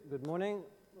Good morning.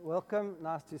 Welcome.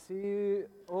 Nice to see you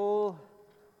all.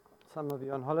 Some of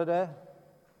you on holiday.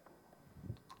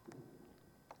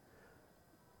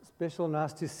 Special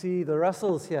nice to see the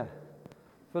Russells here.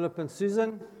 Philip and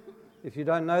Susan. If you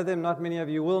don't know them, not many of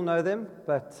you will know them,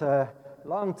 but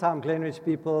long-time Glenridge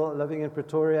people living in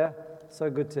Pretoria. So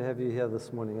good to have you here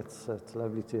this morning. It's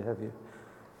lovely to have you.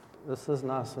 This is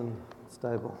nice and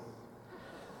stable.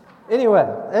 Anyway,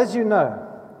 as you know,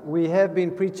 we have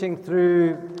been preaching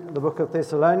through the book of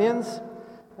Thessalonians,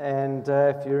 and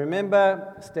if you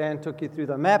remember, Stan took you through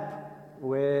the map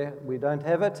where we don't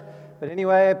have it. But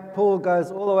anyway, Paul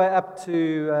goes all the way up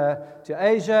to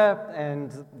Asia,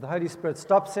 and the Holy Spirit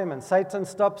stops him, and Satan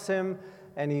stops him,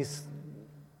 and he's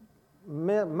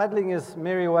muddling his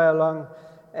merry way along.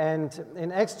 And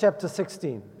in Acts chapter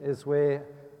 16 is where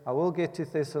I will get to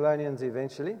Thessalonians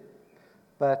eventually.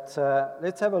 But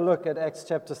let's have a look at Acts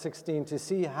chapter 16 to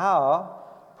see how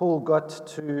Paul got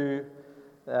to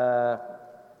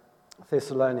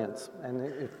Thessalonians. And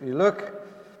if you look,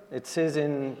 it says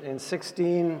in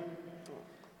 16,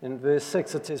 in verse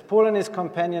 6, it says, Paul and his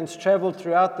companions traveled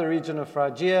throughout the region of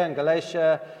Phrygia and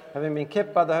Galatia, having been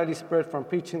kept by the Holy Spirit from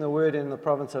preaching the word in the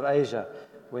province of Asia.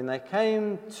 When they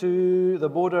came to the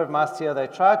border of Mysia, they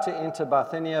tried to enter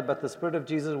Bithynia, but the Spirit of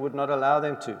Jesus would not allow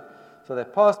them to. So they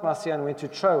passed Mysia and went to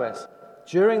Troas.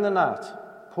 During the night,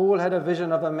 Paul had a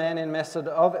vision of a man of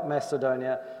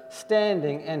Macedonia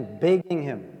standing and begging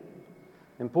him.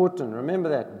 Important, remember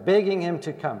that, begging him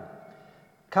to come.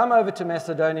 Come over to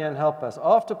Macedonia and help us.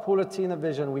 After Paul had seen the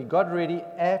vision, we got ready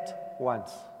at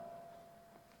once.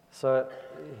 So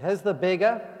here's the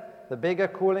beggar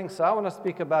calling. So I want to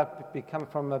speak about become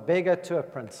from a beggar to a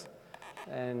prince.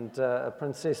 And a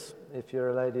princess, if you're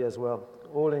a lady as well,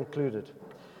 all included.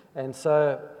 And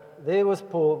so there was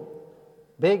Paul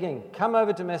begging, come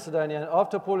over to Macedonia. And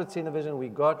after Paul had seen the vision, we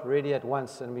got ready at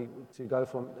once and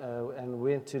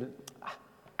went to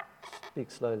speak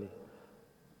slowly.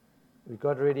 We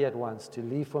got ready at once to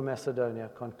leave for Macedonia,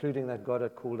 concluding that God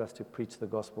had called us to preach the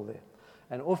gospel there.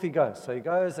 And off he goes. So he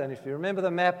goes, and if you remember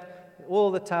the map,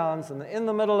 all the towns, and in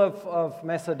the middle of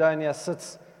Macedonia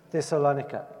sits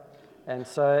Thessalonica. And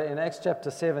so in Acts chapter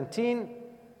 17,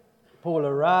 Paul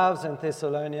arrives in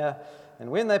Thessalonica,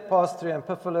 and when they passed through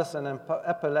Amphipolis and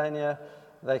Apollonia,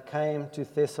 they came to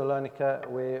Thessalonica,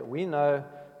 where we know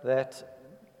that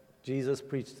Jesus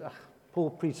preached. Paul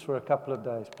preached for a couple of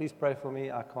days. Please pray for me.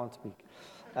 I can't speak.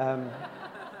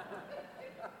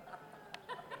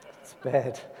 It's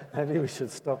bad. Maybe we should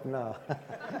stop now.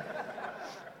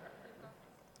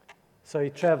 So he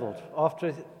traveled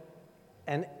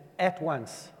and at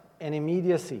once, an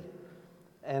immediacy.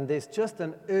 And there's just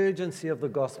an urgency of the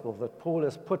gospel that Paul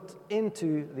has put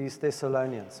into these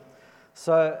Thessalonians.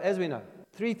 So, as we know,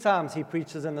 3 times he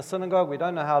preaches in the synagogue. We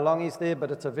don't know how long he's there,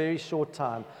 but it's a very short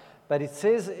time. But it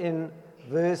says in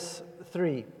verse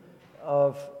 3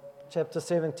 of chapter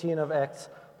 17 of Acts,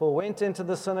 Paul went into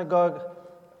the synagogue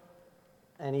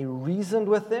and he reasoned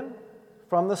with them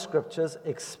from the scriptures,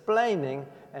 explaining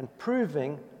and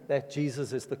proving that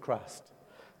Jesus is the Christ.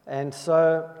 And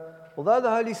so, although the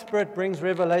Holy Spirit brings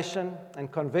revelation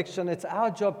and conviction, it's our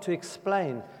job to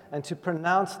explain and to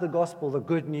pronounce the gospel, the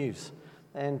good news.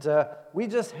 And we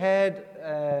just had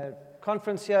a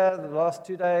conference here the last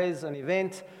 2 days, an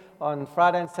event on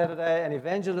Friday and Saturday, an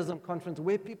evangelism conference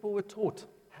where people were taught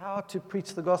how to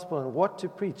preach the gospel and what to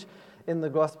preach in the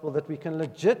gospel, that we can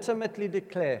legitimately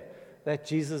declare that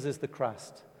Jesus is the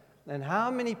Christ. And how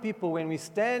many people, when we're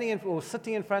standing or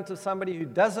sitting in front of somebody who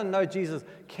doesn't know Jesus,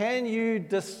 can you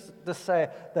just say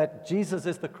that Jesus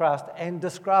is the Christ and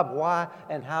describe why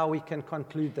and how we can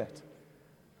conclude that?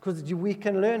 Because we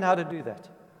can learn how to do that.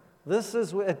 This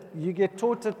is where you get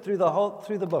taught it through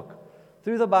the book,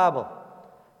 through the Bible.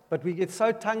 But we get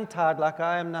so tongue-tied like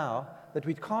I am now that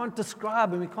we can't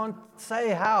describe and we can't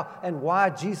say how and why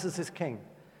Jesus is King.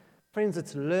 Friends,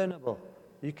 it's learnable.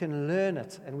 You can learn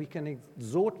it, and we can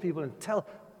exhort people and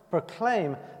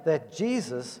proclaim that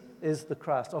Jesus is the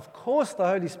Christ. Of course, the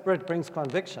Holy Spirit brings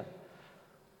conviction,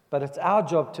 but it's our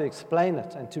job to explain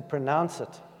it and to pronounce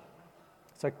it.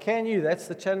 So that's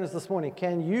the challenge this morning,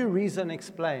 can you reason,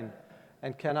 explain,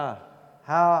 and can I,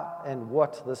 how and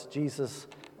what Jesus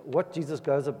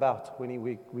goes about when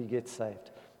we get saved?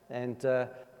 And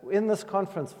in this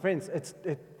conference, friends,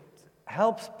 it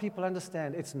helps people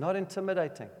understand it's not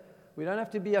intimidating. We don't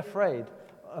have to be afraid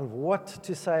of what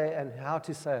to say and how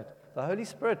to say it. The Holy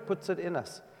Spirit puts it in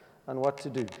us on what to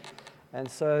do. And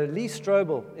so Lee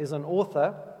Strobel is an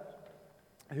author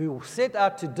who set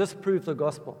out to disprove the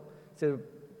gospel. He said,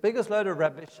 biggest load of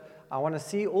rubbish. I want to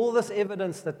see all this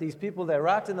evidence that these people, they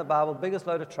write in the Bible, biggest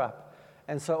load of trap.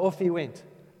 And so off he went.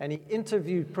 And he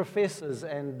interviewed professors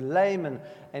and laymen,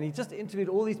 and he just interviewed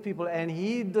all these people, and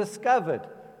he discovered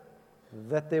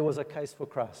that there was a case for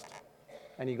Christ.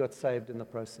 And he got saved in the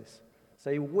process.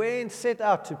 So he went, set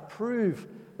out to prove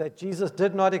that Jesus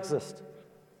did not exist.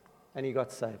 And he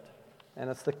got saved. And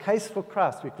it's the case for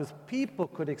Christ because people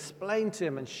could explain to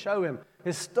him and show him.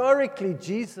 Historically,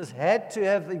 Jesus had to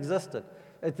have existed.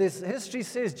 History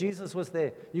says Jesus was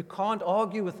there. You can't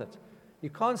argue with it. You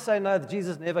can't say, no,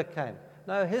 Jesus never came.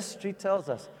 No, history tells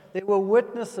us. There were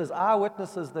witnesses,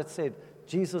 eyewitnesses that said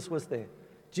Jesus was there.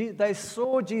 They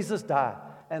saw Jesus die,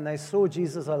 and they saw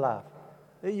Jesus alive.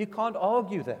 You can't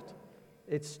argue that.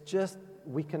 It's just,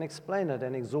 we can explain it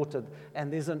and exhort it.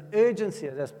 And there's an urgency.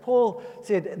 As Paul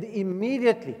said,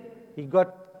 immediately he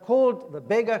got called, the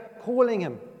beggar calling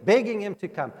him, begging him to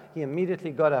come. He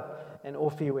immediately got up and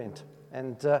off he went.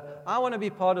 And I want to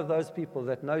be part of those people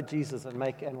that know Jesus and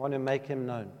want to make him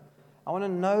known. I want to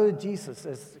know Jesus.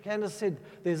 As Candace said,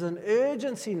 there's an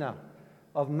urgency now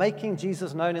of making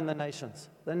Jesus known in the nations.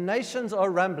 The nations are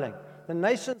rumbling. The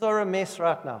nations are a mess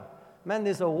right now. Man,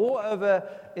 there's a war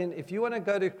if you want to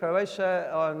go to Croatia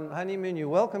on honeymoon, you're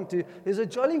welcome to. There's a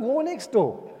jolly war next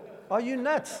door. Are you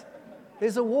nuts?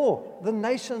 There's a war. The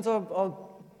nations are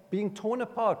being torn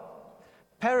apart.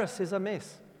 Paris is a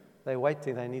mess. They're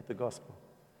waiting. They need the gospel.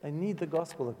 They need the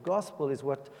gospel. The gospel is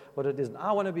what it is. And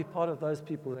I want to be part of those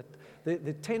people. The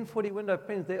 1040 window,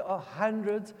 friends, there are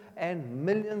hundreds and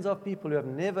millions of people who have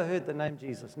never heard the name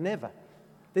Jesus. Never.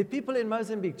 There are people in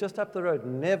Mozambique just up the road,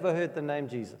 never heard the name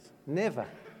Jesus. Never.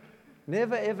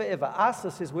 Never, ever, ever.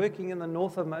 ISIS is working in the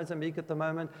north of Mozambique at the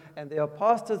moment, and there are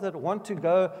pastors that want to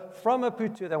go from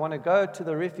Maputo, they want to go to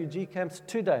the refugee camps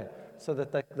today so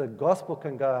that the gospel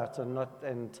can go out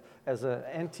and as an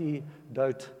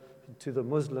antidote to the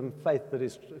Muslim faith that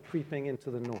is creeping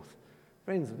into the north.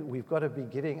 Friends, we've got to be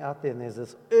getting out there, and there's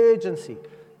this urgency. It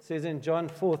says in John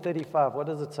 4:35, what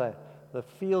does it say? The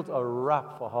fields are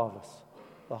ripe for harvest.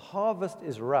 The harvest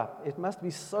is ripe. It must be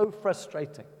so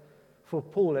frustrating for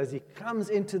Paul as he comes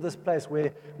into this place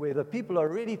where the people are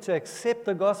ready to accept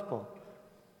the gospel,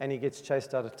 and he gets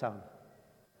chased out of town.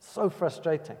 So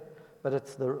frustrating. But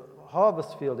it's the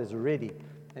harvest field is ready.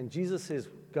 And Jesus says,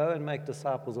 go and make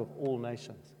disciples of all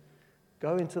nations.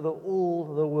 Go into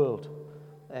all the world.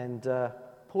 And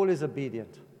Paul is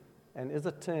obedient. And is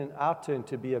it our turn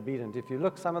to be obedient? If you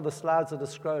look, some of the slides that are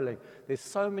scrolling, there's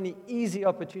so many easy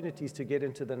opportunities to get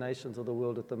into the nations of the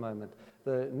world at the moment.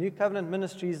 The New Covenant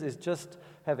Ministries is just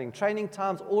having training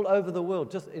times all over the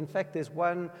world. In fact, there's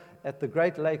one at the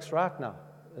Great Lakes right now,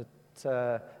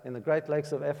 in the Great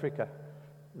Lakes of Africa.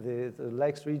 The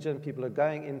Lakes region, people are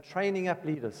going in, training up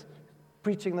leaders,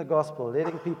 preaching the gospel,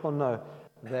 letting people know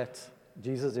that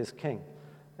Jesus is King.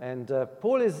 And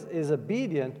Paul is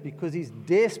obedient because he's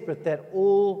desperate that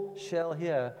all shall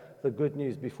hear the good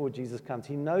news before Jesus comes.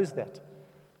 He knows that.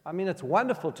 I mean, it's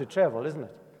wonderful to travel, isn't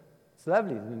it? It's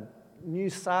lovely. New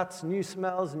sights, new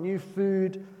smells, new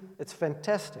food. It's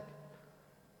fantastic.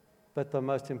 But the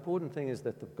most important thing is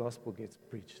that the gospel gets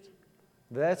preached.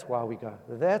 That's why we go.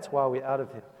 That's why we're out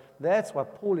of here. That's why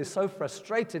Paul is so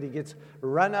frustrated he gets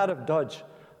run out of Dodge,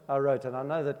 I wrote. And I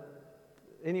know that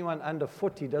anyone under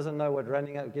 40 doesn't know what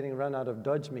getting run out of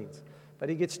Dodge means. But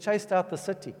he gets chased out the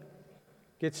city.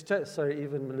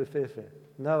 Even Malufefe.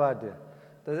 No idea.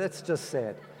 That's just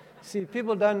sad. See,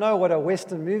 people don't know what a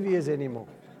Western movie is anymore.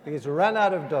 He gets run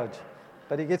out of Dodge.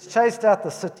 But he gets chased out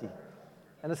the city.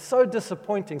 And it's so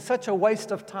disappointing, such a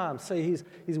waste of time. So he's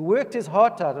worked his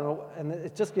heart out, and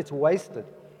it just gets wasted.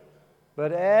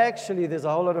 But actually, there's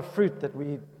a whole lot of fruit that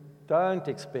we don't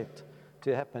expect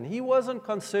to happen. He wasn't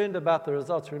concerned about the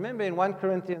results. Remember in 1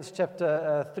 Corinthians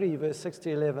chapter 3, verse 6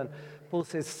 to 11, Paul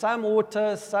says, some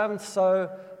water, some sow,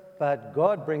 but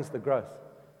God brings the growth.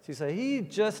 So he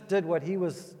just did what he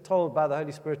was told by the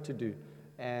Holy Spirit to do,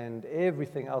 and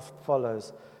everything else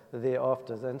follows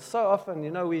thereafter. And so often,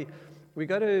 we're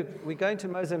going to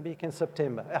Mozambique in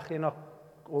September, in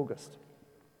August,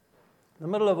 the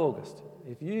middle of August.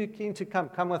 If you're keen to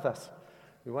come with us.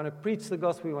 We want to preach the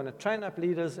gospel, we want to train up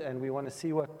leaders, and we want to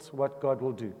see what God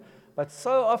will do. But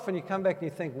so often you come back and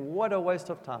you think, what a waste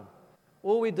of time.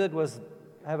 All we did was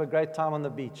have a great time on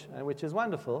the beach, which is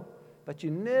wonderful, but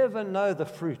you never know the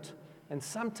fruit. And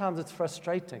sometimes it's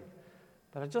frustrating.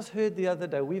 But I just heard the other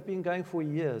day, we've been going for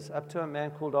years, up to a man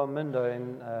called Almindo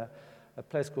in a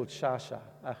place called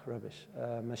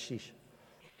Mashish.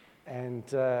 And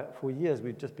for years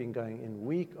we've just been going in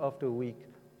week after week,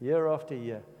 year after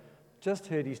year. Just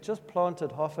heard he's just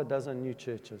planted half a dozen new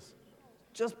churches.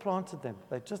 Just planted them.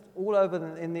 They're just all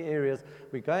over in the areas.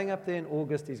 We're going up there in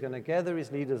August. He's going to gather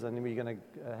his leaders, and we're going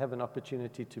to have an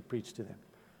opportunity to preach to them.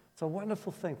 It's a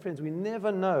wonderful thing. Friends, we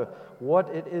never know what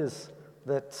it is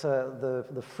that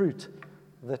the fruit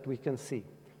that we can see.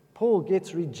 Paul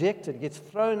gets rejected, gets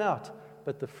thrown out,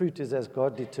 but the fruit is as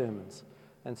God determines.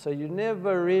 And so you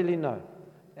never really know.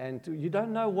 And you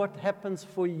don't know what happens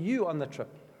for you on the trip.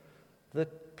 The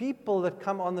people that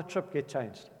come on the trip get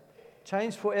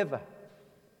changed forever,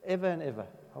 ever and ever.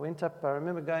 I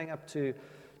remember going up to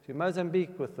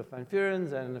Mozambique with the Van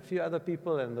Furens and a few other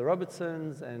people and the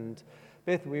Robertsons and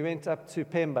Beth. We went up to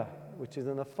Pemba, which is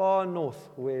in the far north,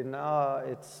 where now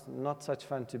it's not such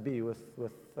fun to be with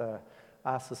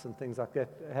ISIS and things like that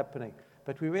happening.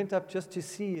 But we went up just to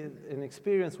see and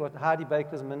experience what Heidi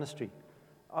Baker's ministry.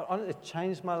 It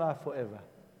changed my life forever.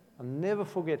 I'll never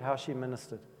forget how she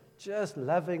ministered. Just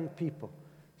loving people.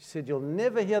 She said, you'll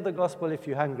never hear the gospel if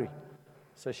you're hungry.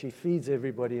 So she feeds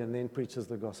everybody and then preaches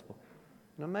the gospel.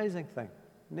 An amazing thing.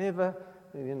 Never,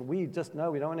 and we just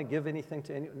know we don't want to give anything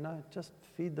to anyone. No, just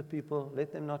feed the people,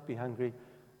 let them not be hungry,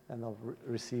 and they'll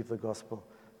receive the gospel.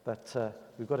 But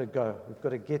we've got to go. We've got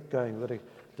to get going. We've got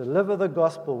to deliver the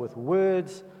gospel with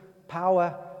words,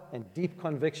 power, and deep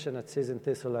conviction, it says in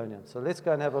Thessalonians. So let's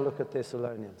go and have a look at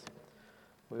Thessalonians,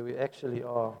 where we actually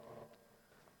are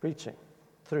preaching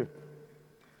through,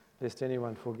 lest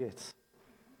anyone forgets.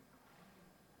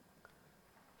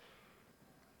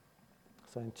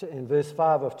 So in verse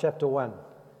 5 of chapter 1,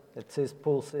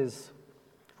 Paul says,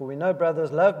 for we know,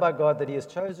 brothers, loved by God, that he has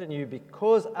chosen you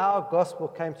because our gospel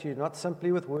came to you not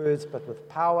simply with words, but with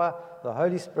power, the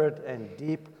Holy Spirit, and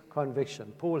deep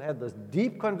conviction. Paul had this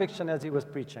deep conviction as he was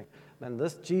preaching. Man,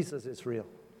 this Jesus is real.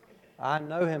 I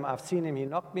know him. I've seen him. He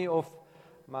knocked me off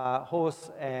my horse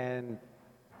and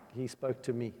he spoke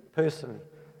to me personally.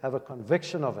 Have a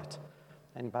conviction of it.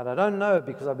 But I don't know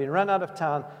because I've been run out of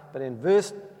town. But in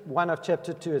verse 1 of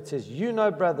chapter 2, it says, you know,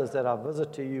 brothers, that our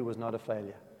visit to you was not a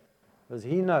failure. Because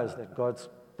he knows that God's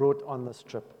brought on this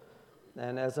trip.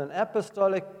 And as an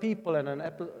apostolic people, and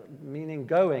meaning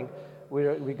going,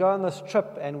 we go on this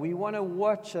trip and we want to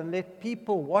watch and let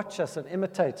people watch us and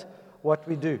imitate what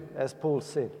we do, as Paul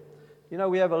said. You know,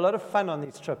 we have a lot of fun on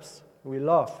these trips. We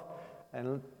laugh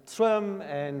and swim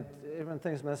and everyone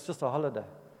thinks, man, it's just a holiday.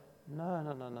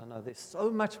 No. There's so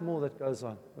much more that goes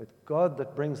on with God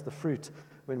that brings the fruit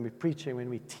when we're preaching, when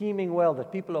we're teaming well,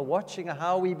 that people are watching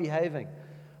how we're behaving,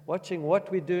 watching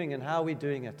what we're doing and how we're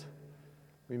doing it.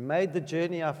 We made the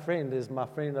journey our friend, as my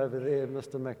friend over there,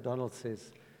 Mr. McDonald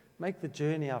says. Make the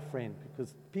journey our friend,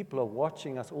 because people are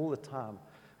watching us all the time.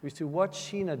 We used to watch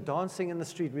Sheena dancing in the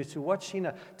street. We used to watch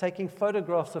Sheena taking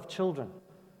photographs of children.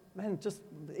 Man, just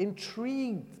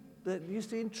intrigued. That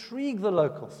used to intrigue the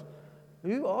locals.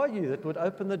 Who are you that would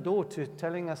open the door to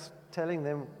telling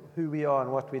them who we are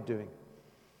and what we're doing?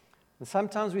 And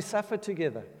sometimes we suffer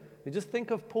together. You just think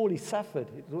of Paul, he suffered.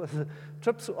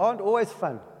 Trips aren't always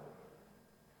fun.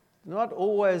 Not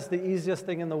always the easiest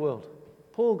thing in the world.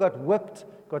 Paul got whipped,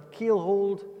 got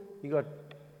keel-hauled, he got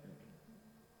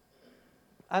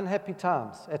unhappy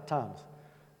times at times.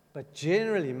 But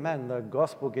generally, man, the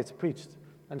gospel gets preached.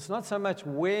 And it's not so much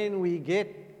when we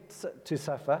get to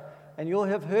suffer, and you'll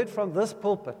have heard from this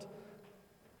pulpit,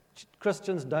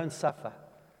 Christians don't suffer.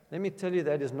 Let me tell you,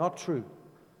 that is not true.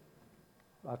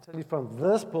 I'll tell you from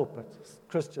this pulpit,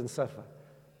 Christians suffer.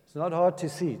 It's not hard to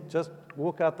see. Just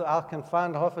walk out the aisle and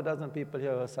find half a dozen people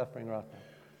here who are suffering right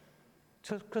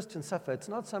now. Christians suffer. It's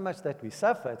not so much that we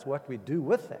suffer, it's what we do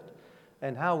with it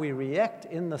and how we react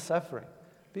in the suffering.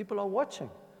 People are watching.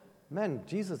 Man,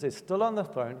 Jesus is still on the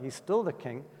throne. He's still the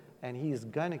king, and he is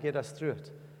going to get us through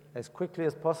it as quickly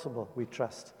as possible, we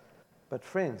trust. But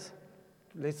friends,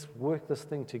 let's work this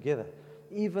thing together.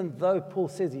 Even though Paul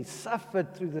says he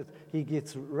suffered through this, he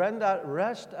gets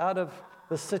rushed out of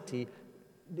the city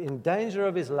in danger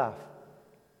of his life,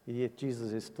 yet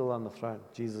Jesus is still on the throne.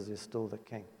 Jesus is still the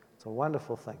king. It's a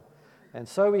wonderful thing. And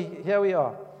so here we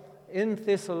are in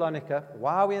Thessalonica.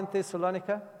 Why are we in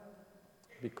Thessalonica?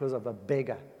 Because of a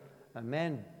beggar, a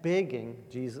man begging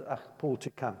Paul to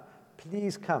come.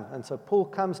 Please come. And so Paul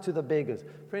comes to the beggars.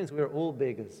 Friends, we're all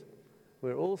beggars.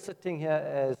 We're all sitting here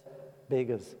as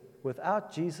beggars.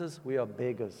 Without Jesus, we are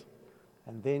beggars.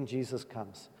 And then Jesus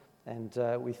comes. And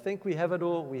we think we have it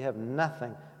all. We have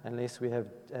nothing unless we have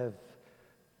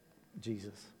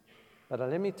Jesus. But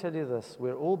let me tell you this.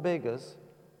 We're all beggars,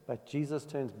 but Jesus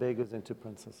turns beggars into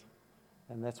princes.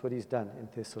 And that's what he's done in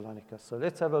Thessalonica. So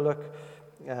let's have a look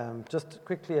just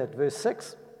quickly at verse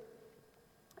 6.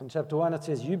 In chapter 1, it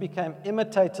says, you became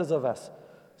imitators of us.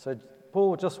 So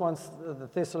Paul just wants the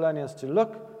Thessalonians to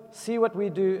look, see what we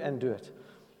do, and do it.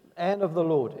 And of the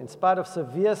Lord. In spite of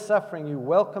severe suffering, you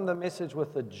welcome the message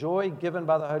with the joy given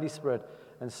by the Holy Spirit,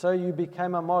 And so you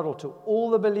became a model to all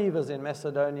the believers in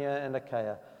Macedonia and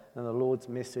Achaia, and the Lord's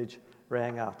message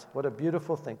rang out. What a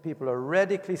beautiful thing. People are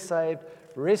radically saved,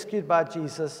 rescued by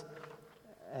Jesus,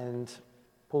 and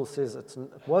Paul says it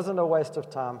wasn't a waste of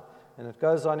time. And it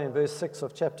goes on in verse 6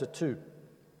 of chapter 2.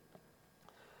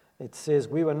 It says,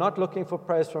 we were not looking for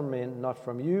praise from men, not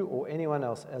from you or anyone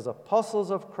else. As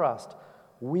apostles of Christ,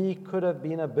 we could have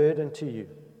been a burden to you.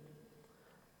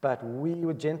 But we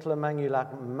were gentle among you,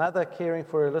 like a mother caring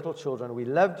for her little children. We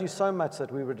loved you so much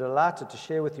that we were delighted to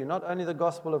share with you not only the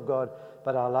gospel of God,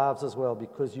 but our lives as well,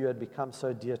 because you had become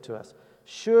so dear to us.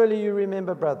 Surely you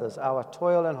remember, brothers, our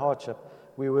toil and hardship.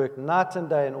 We worked night and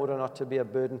day in order not to be a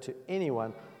burden to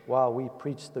anyone while we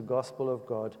preached the gospel of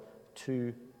God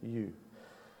to you.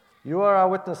 You are our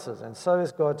witnesses, and so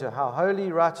is God, to how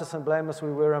holy, righteous, and blameless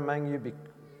we were among you,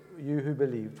 you who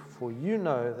believed. For you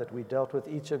know that we dealt with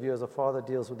each of you as a father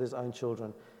deals with his own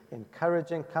children,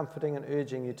 encouraging, comforting, and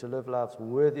urging you to live lives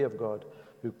worthy of God,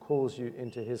 who calls you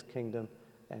into his kingdom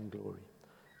and glory.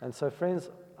 And so, friends,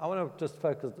 I want to just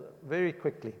focus very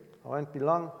quickly, I won't be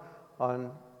long,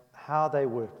 on how they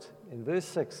worked. In verse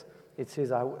 6, it says,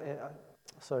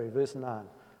 verse 9,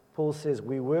 Paul says,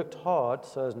 we worked hard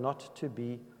so as not to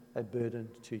be a burden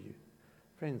to you.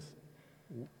 Friends,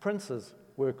 princes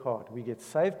work hard. We get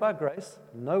saved by grace,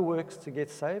 no works to get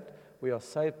saved. We are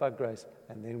saved by grace,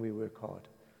 and then we work hard.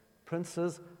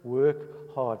 Princes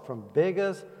work hard. From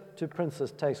beggars to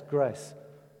princes takes grace,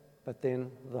 but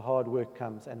then the hard work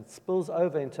comes, and it spills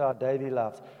over into our daily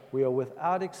lives. We are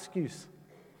without excuse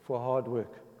for hard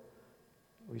work.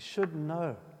 We should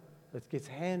know it gets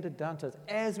handed down to us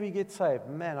as we get saved.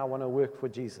 Man, I want to work for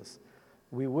Jesus.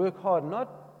 We work hard, not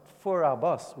for our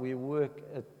boss. We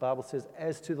work, the Bible says,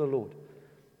 as to the Lord.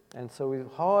 And so we're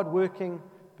hard working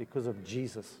because of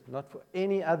Jesus, not for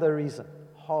any other reason.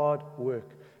 Hard work.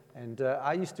 And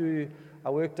I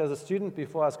worked as a student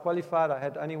before I was qualified. I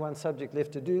had only one subject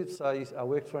left to do, so I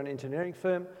worked for an engineering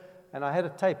firm, and I had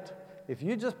it taped. If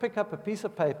you just pick up a piece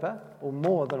of paper, or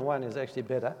more than one is actually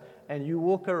better, and you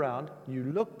walk around, you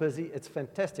look busy, it's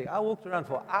fantastic. I walked around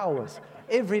for hours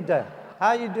every day. How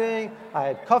are you doing? I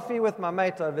had coffee with my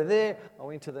mate over there. I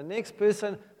went to the next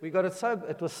person.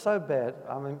 It was so bad.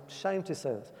 I'm ashamed to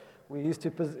say this.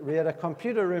 We had a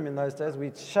computer room in those days.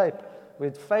 We'd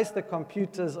face the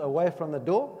computers away from the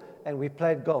door, and we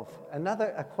played golf.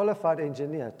 A qualified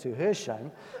engineer, to her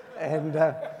shame,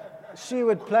 and she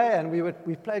would play, and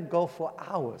we played golf for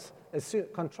hours.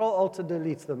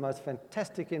 Control-Alt-Delete, the most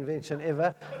fantastic invention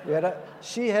ever.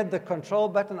 She had the control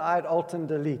button, I had Alt and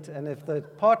Delete. And if the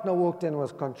partner walked in, it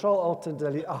was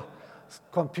Control-Alt-Delete.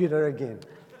 Computer again.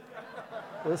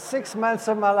 It was 6 months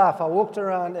of my life. I walked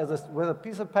around with a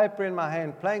piece of paper in my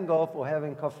hand, playing golf or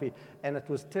having coffee, and it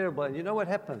was terrible. And you know what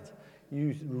happens?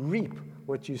 You reap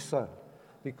what you sow.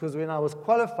 Because when I was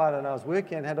qualified and I was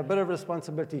working and had a bit of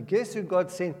responsibility, guess who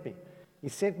God sent me? He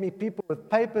sent me people with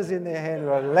papers in their hand who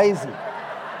are lazy.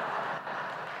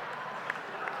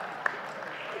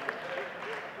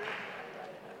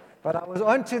 But I was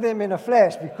onto them in a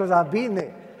flash because I've been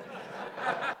there.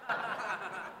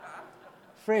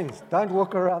 Friends, don't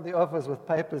walk around the office with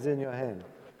papers in your hand.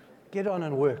 Get on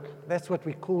and work. That's what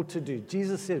we're called to do.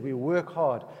 Jesus said we work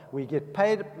hard. We get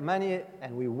paid money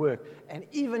and we work. And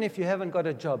even if you haven't got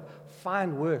a job,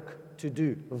 find work to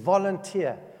do.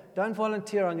 Volunteer. Don't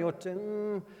volunteer on your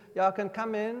turn. Yeah, I can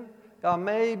come in. Yeah,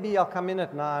 maybe I'll come in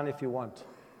at 9 if you want.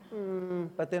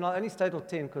 But then I'll only stay till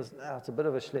 10 because it's a bit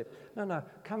of a schlep. No.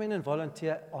 Come in and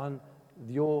volunteer on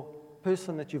your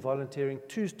person that you're volunteering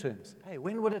to's terms. Hey,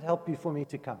 when would it help you for me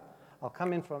to come? I'll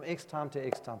come in from X time to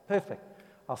X time. Perfect.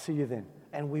 I'll see you then.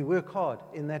 And we work hard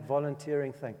in that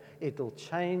volunteering thing. It'll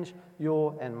change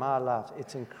your and my lives.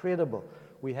 It's incredible.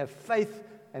 We have faith,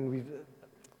 and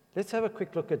let's have a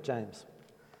quick look at James.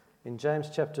 In James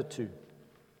chapter 2.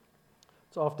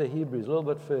 It's after Hebrews, a little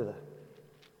bit further.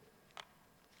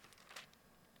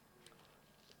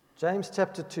 James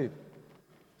chapter 2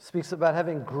 speaks about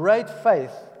having great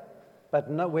faith, but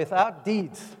without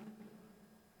deeds,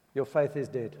 your faith is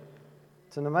dead.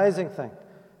 It's an amazing thing.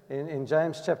 In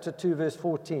James chapter 2, verse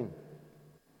 14.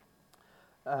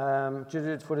 For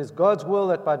it is God's will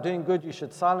that by doing good you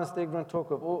should silence the ignorant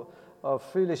talk of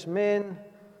foolish men.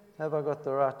 Have I got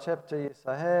the right chapter? Yes,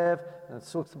 I have. And it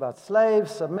talks about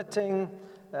slaves submitting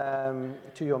to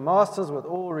your masters with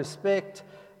all respect.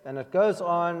 And it goes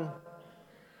on.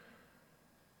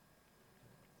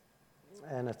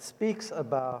 And it speaks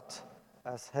about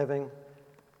us having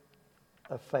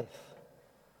a faith.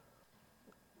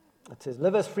 It says,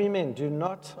 live as free men. Do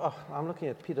not... I'm looking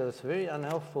at Peter. It's very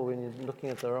unhelpful when you're looking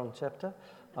at the wrong chapter.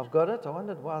 I've got it. I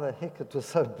wondered why the heck it was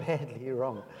so badly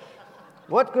wrong.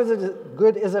 What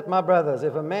good is it, my brothers,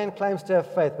 if a man claims to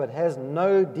have faith but has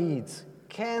no deeds?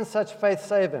 Can such faith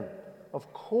save him?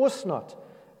 Of course not.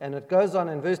 And it goes on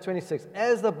in verse 26,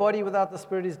 as the body without the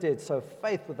spirit is dead, so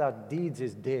faith without deeds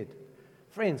is dead.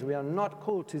 Friends, we are not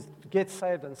called to get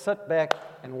saved and sit back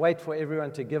and wait for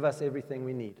everyone to give us everything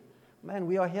we need. Man,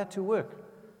 we are here to work.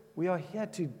 We are here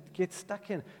to get stuck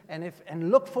in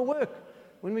and look for work.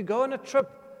 When we go on a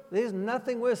trip, there's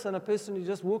nothing worse than a person who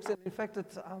just walks in. In fact,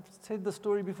 I've said the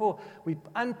story before. We're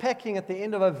unpacking at the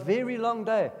end of a very long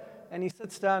day, and he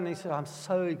sits down and he says, I'm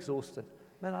so exhausted.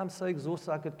 Man, I'm so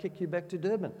exhausted, I could kick you back to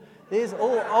Durban. There's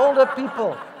all older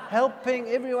people helping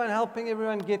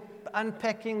everyone get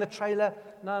unpacking the trailer.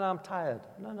 No, I'm tired.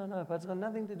 No, but it's got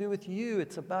nothing to do with you.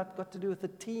 It's got to do with the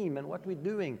team and what we're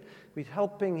doing. We're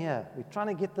helping here. We're trying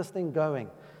to get this thing going.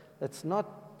 It's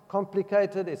not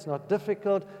complicated, it's not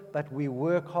difficult, but we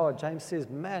work hard. James says,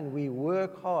 man, we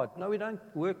work hard. No, we don't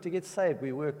work to get saved.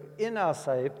 We work in our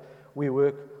saved. We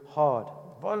work hard.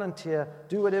 Volunteer,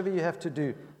 do whatever you have to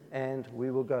do, and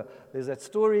we will go. There's that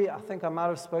story, I think I might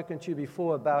have spoken to you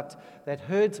before, about that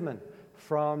herdsman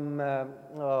from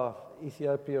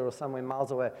Ethiopia or somewhere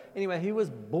miles away. Anyway, he was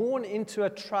born into a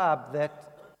tribe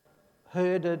that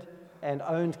herded and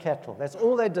owned cattle. That's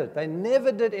all they did. They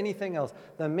never did anything else.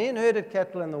 The men herded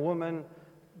cattle and the women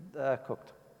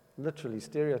cooked. Literally,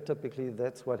 stereotypically,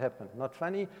 that's what happened. Not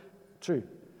funny, true.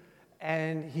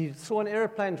 And he saw an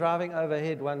airplane driving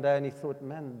overhead one day and he thought,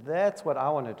 man, that's what I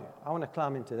want to do. I want to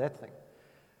climb into that thing.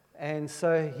 And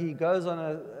so he goes on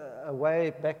a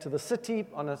way back to the city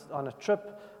on a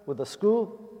trip with the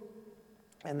school,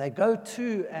 and they go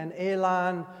to an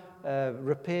airline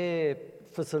repair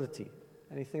facility.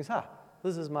 And he thinks,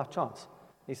 this is my chance.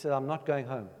 He said, I'm not going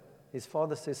home. His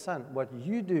father says, son, what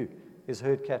you do is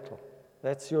herd cattle.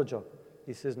 That's your job.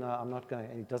 He says, no, I'm not going.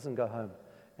 And he doesn't go home.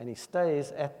 And he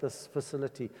stays at this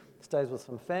facility, stays with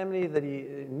some family that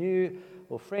he knew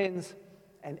or friends,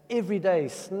 and every day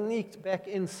sneaked back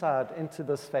inside into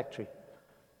this factory.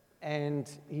 And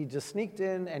he just sneaked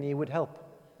in and he would help.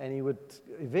 And he would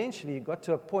eventually got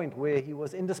to a point where he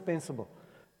was indispensable.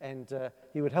 And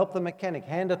he would help the mechanic,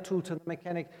 hand a tool to the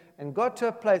mechanic, and got to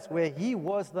a place where he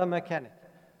was the mechanic.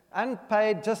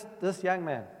 Unpaid, just this young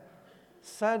man.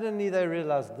 Suddenly they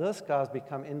realized this guy's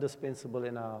become indispensable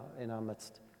in our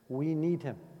midst. We need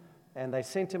him. And they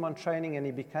sent him on training, and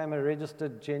he became a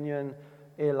registered, genuine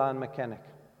airline mechanic.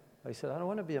 He said, I don't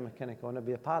want to be a mechanic, I want to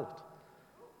be a pilot.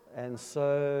 And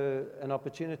so an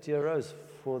opportunity arose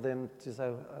for them to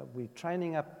say, we're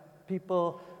training up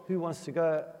people. Who wants to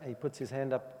go? He puts his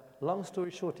hand up. Long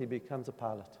story short, he becomes a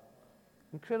pilot.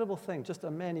 Incredible thing. Just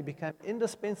a man. He became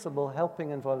indispensable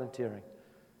helping and volunteering.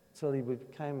 So he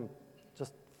became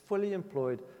just fully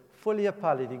employed, fully a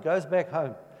pilot. He goes back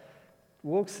home,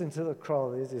 walks into the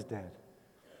kraal. There's his dad.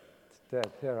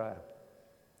 Dad, here I am.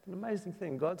 An amazing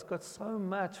thing. God's got so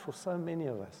much for so many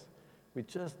of us. You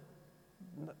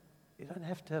don't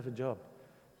have to have a job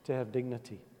to have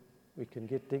dignity. We can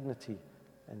get dignity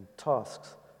and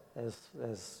tasks.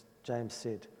 As James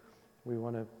said, we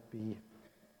want to be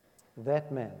that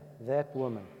man, that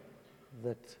woman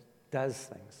that does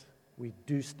things. We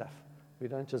do stuff. We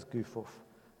don't just goof off.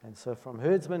 And so from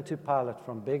herdsman to pilot,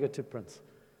 from beggar to prince.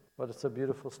 But it's a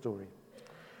beautiful story.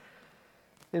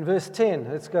 In verse 10,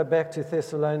 let's go back to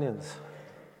Thessalonians.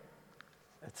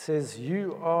 It says,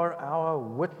 you are our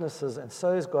witnesses, and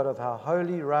so is God, of how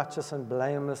holy, righteous, and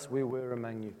blameless we were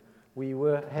among you. We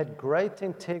had great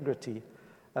integrity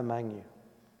among you.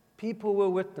 People were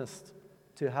witnessed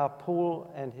to how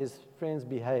Paul and his friends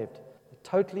behaved.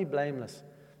 Totally blameless.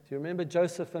 Do you remember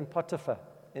Joseph and Potiphar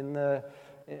in the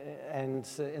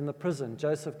prison?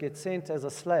 Joseph gets sent as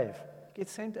a slave.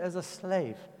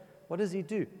 What does he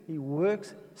do? He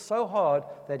works so hard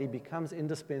that he becomes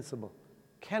indispensable.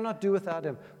 Cannot do without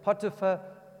him. Potiphar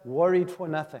worried for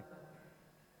nothing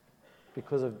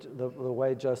because of the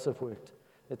way Joseph worked.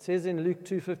 It says in Luke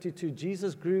 2:52,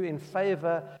 Jesus grew in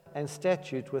favor and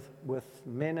stature with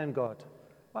men and God.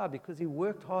 Why? Because he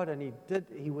worked hard and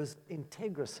he was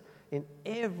integrous in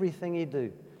everything he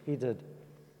did.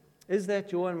 Is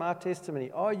that your and my testimony?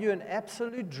 Are you an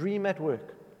absolute dream at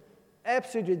work?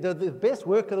 Absolutely, the best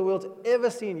worker the world's ever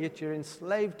seen, yet you're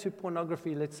enslaved to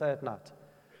pornography, let's say at night.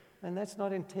 And that's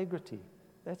not integrity.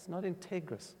 That's not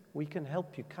integrous. We can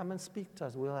help you. Come and speak to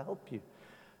us. We'll help you.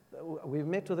 We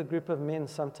met with a group of men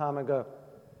some time ago,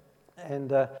 and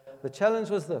the challenge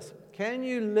was this. Can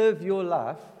you live your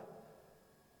life,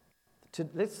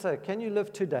 let's say, can you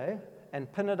live today and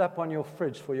pin it up on your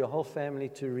fridge for your whole family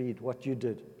to read what you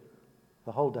did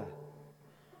the whole day?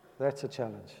 That's a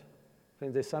challenge.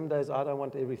 Friends, there's some days I don't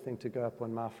want everything to go up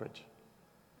on my fridge.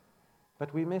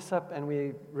 But we mess up and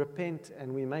we repent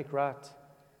and we make right,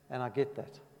 and I get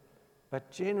that.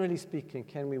 But generally speaking,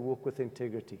 can we walk with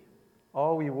integrity?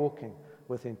 Are we walking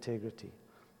with integrity?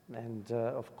 And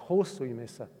of course we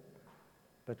mess up,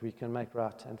 but we can make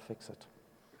right and fix it.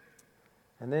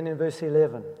 And then in verse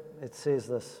 11, it says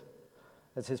this.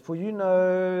 It says, "For you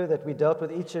know that we dealt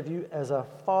with each of you as a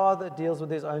father deals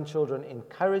with his own children,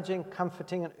 encouraging,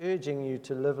 comforting, and urging you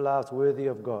to live lives worthy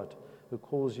of God, who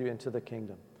calls you into the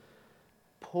kingdom."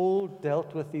 Paul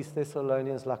dealt with these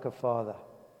Thessalonians like a father.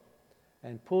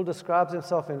 And Paul describes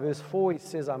himself in verse 4. He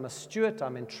says, "I'm a steward.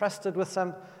 I'm entrusted with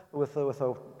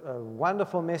a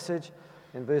wonderful message."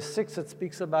 In verse 6, it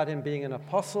speaks about him being an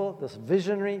apostle, this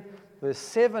visionary. Verse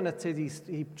 7, it says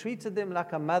he treated them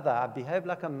like a mother. "I behaved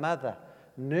like a mother,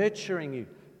 nurturing you,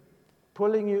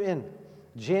 pulling you in,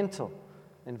 gentle."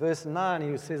 In verse 9,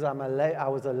 he says, I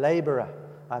was a laborer.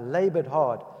 I labored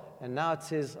hard. And now it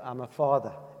says, "I'm a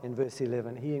father." In verse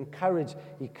 11, he encouraged,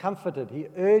 he comforted, he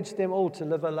urged them all to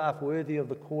live a life worthy of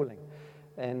the calling.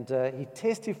 And he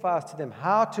testifies to them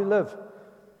how to live.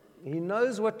 He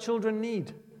knows what children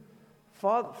need.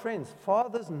 Friends,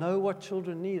 fathers know what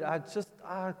children need. I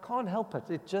can't help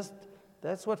it.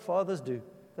 That's what fathers do.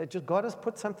 God has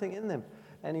put something in them,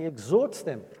 and he exhorts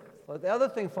them. But the other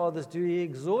thing fathers do, he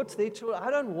exhorts their children. I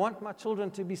don't want my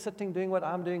children to be sitting doing what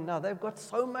I'm doing now. They've got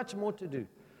so much more to do.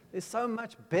 There's so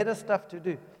much better stuff to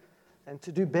do, and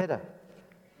to do better.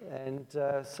 And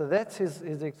so that's his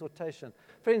exhortation.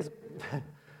 Friends,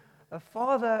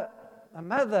 a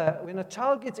mother, when a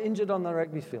child gets injured on the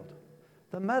rugby field,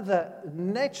 the mother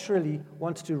naturally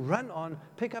wants to run on,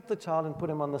 pick up the child, and put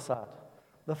him on the side.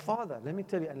 The father, let me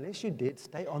tell you, unless you're dead,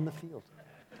 stay on the field.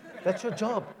 That's your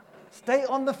job. Stay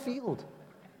on the field.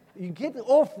 You get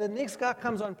off, the next guy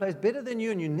comes on, plays better than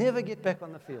you, and you never get back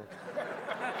on the field.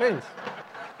 Friends,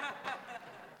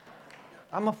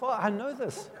 I'm a father. I know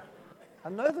this. I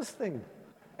know this thing.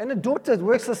 And a daughter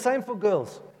works the same for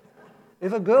girls.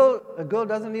 If a girl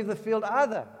doesn't leave the field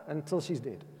either until she's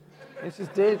dead. If she's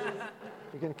dead,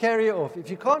 you can carry her off. If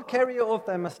you can't carry her off,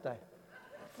 they must stay.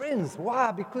 Friends,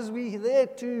 why? Because we're there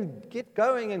to get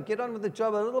going and get on with the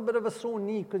job. A little bit of a sore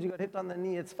knee because you got hit on the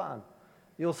knee, it's fine.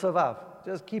 You'll survive.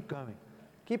 Just keep going.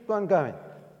 Keep on going.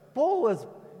 Paul was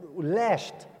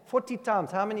lashed 40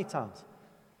 times. How many times?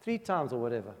 3 times or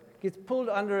whatever. Gets pulled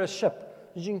under a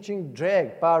ship,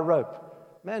 dragged by a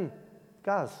rope. Man,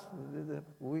 guys,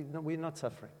 we're not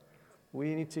suffering.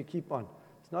 We need to keep on.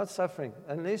 It's not suffering.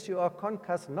 Unless you are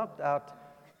concussed, knocked out,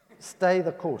 stay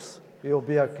the course. You'll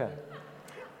be okay.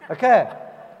 Okay,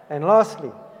 and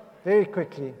lastly, very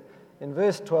quickly, in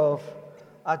verse 12,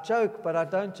 I joke, but I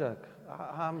don't joke.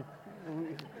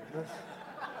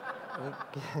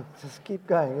 Just keep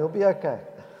going. You'll be okay.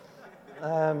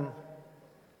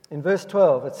 In verse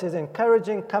 12, it says,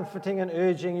 "Encouraging, comforting, and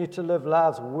urging you to live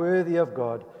lives worthy of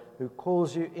God, who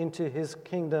calls you into his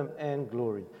kingdom and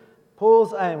glory."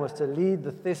 Paul's aim was to lead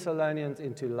the Thessalonians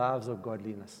into lives of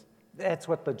godliness. That's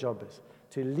what the job is,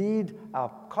 to lead our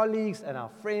colleagues and our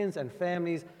friends and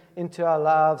families into our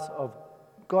lives of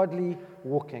godly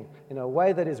walking in a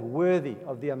way that is worthy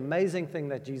of the amazing thing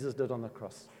that Jesus did on the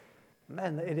cross.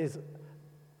 Man, it is,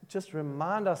 just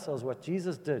remind ourselves what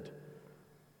Jesus did.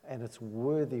 And it's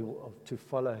worthy to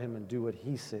follow him and do what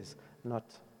he says,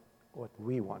 not what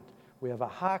we want. We have a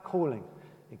high calling,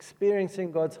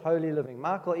 experiencing God's holy living.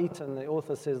 Michael Eaton, the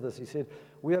author, says this. He said,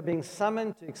 "We are being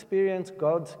summoned to experience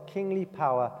God's kingly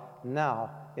power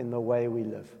now in the way we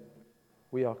live."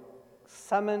 We are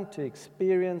summoned to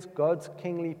experience God's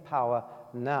kingly power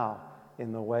now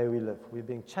in the way we live. We're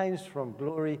being changed from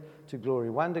glory to glory,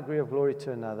 one degree of glory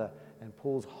to another. And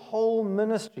Paul's whole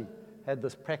ministry had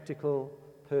this practical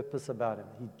purpose about him.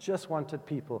 He just wanted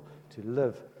people to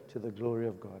live to the glory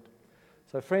of God.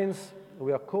 So friends,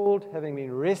 we are called, having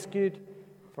been rescued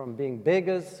from being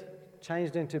beggars,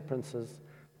 changed into princes,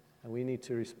 and we need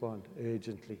to respond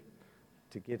urgently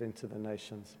to get into the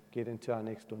nations, get into our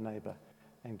next door neighbor,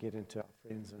 and get into our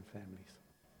friends and families.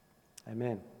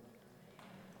 Amen.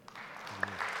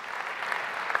 Amen.